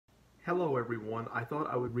Hello, everyone. I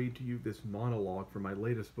thought I would read to you this monologue from my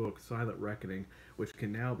latest book, Silent Reckoning, which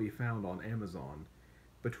can now be found on Amazon.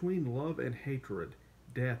 Between love and hatred,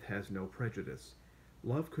 death has no prejudice.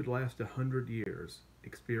 Love could last 100 years,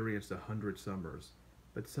 experience 100 summers.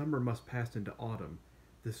 But summer must pass into autumn,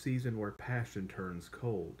 the season where passion turns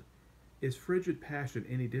cold. Is frigid passion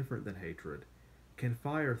any different than hatred? Can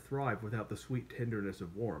fire thrive without the sweet tenderness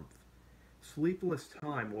of warmth? Sleepless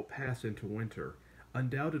time will pass into winter,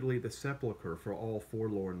 undoubtedly the sepulchre for all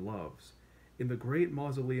forlorn loves. In the great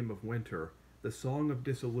mausoleum of winter, the song of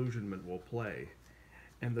disillusionment will play,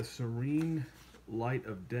 and the serene light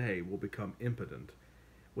of day will become impotent.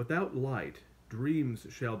 Without light, dreams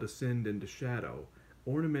shall descend into shadow,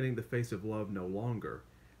 ornamenting the face of love no longer.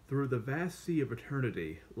 Through the vast sea of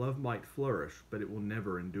eternity, love might flourish, but it will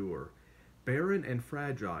never endure. Barren and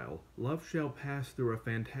fragile, love shall pass through a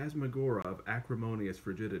phantasmagoria of acrimonious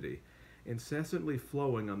frigidity, incessantly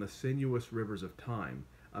flowing on the sinuous rivers of time,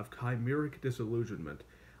 of chimeric disillusionment,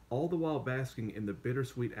 all the while basking in the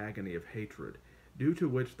bittersweet agony of hatred, due to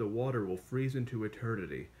which the water will freeze into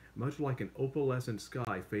eternity, much like an opalescent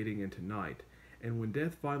sky fading into night, and when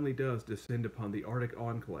death finally does descend upon the Arctic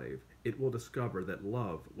enclave, it will discover that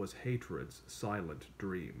love was hatred's silent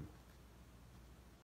dream.